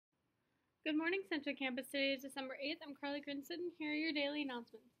Good morning, Central Campus. Today is December 8th. I'm Carly Grinson. Here are your daily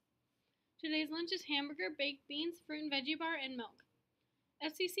announcements. Today's lunch is hamburger, baked beans, fruit and veggie bar, and milk.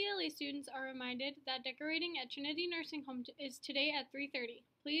 FCCLA students are reminded that decorating at Trinity Nursing Home is today at 3:30.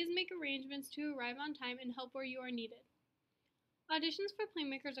 Please make arrangements to arrive on time and help where you are needed. Auditions for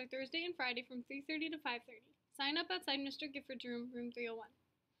Playmakers are Thursday and Friday from 3:30 to 5:30. Sign up outside Mr. Gifford's room 301.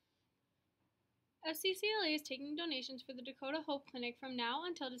 FCCLA is taking donations for the Dakota Hope Clinic from now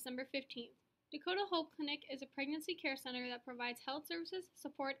until December 15th. Dakota Hope Clinic is a pregnancy care center that provides health services,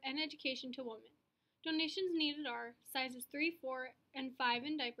 support, and education to women. Donations needed are sizes 3, 4, and 5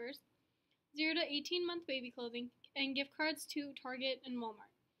 in diapers, 0 to 18-month baby clothing, and gift cards to Target and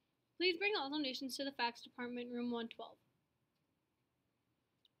Walmart. Please bring all donations to the fax department, room 112.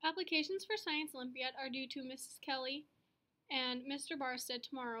 Applications for Science Olympiad are due to Mrs. Kelly and Mr. Barstead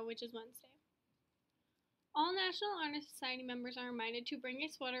tomorrow, which is Wednesday. All National Honor Society members are reminded to bring a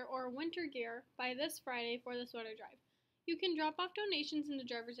sweater or winter gear by this Friday for the sweater drive. You can drop off donations in the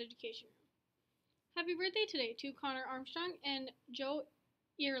driver's education room. Happy birthday today to Connor Armstrong and Joe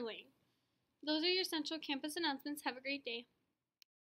Earling. Those are your Central Campus announcements. Have a great day.